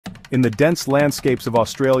In the dense landscapes of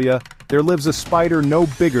Australia, there lives a spider no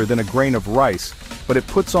bigger than a grain of rice, but it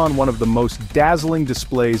puts on one of the most dazzling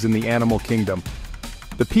displays in the animal kingdom.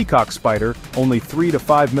 The peacock spider, only 3 to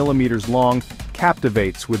 5 millimeters long,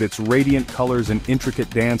 captivates with its radiant colors and intricate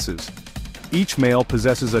dances. Each male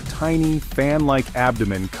possesses a tiny, fan-like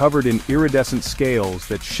abdomen covered in iridescent scales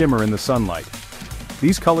that shimmer in the sunlight.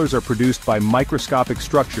 These colors are produced by microscopic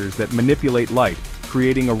structures that manipulate light,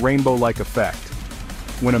 creating a rainbow-like effect.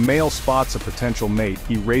 When a male spots a potential mate,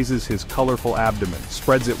 he raises his colorful abdomen,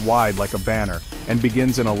 spreads it wide like a banner, and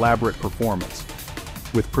begins an elaborate performance.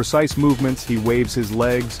 With precise movements, he waves his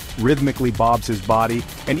legs, rhythmically bobs his body,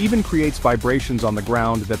 and even creates vibrations on the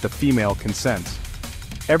ground that the female can sense.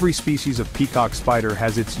 Every species of peacock spider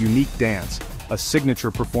has its unique dance, a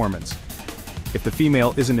signature performance. If the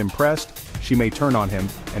female isn't impressed, she may turn on him,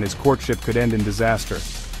 and his courtship could end in disaster.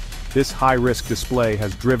 This high-risk display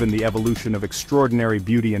has driven the evolution of extraordinary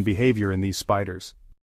beauty and behavior in these spiders.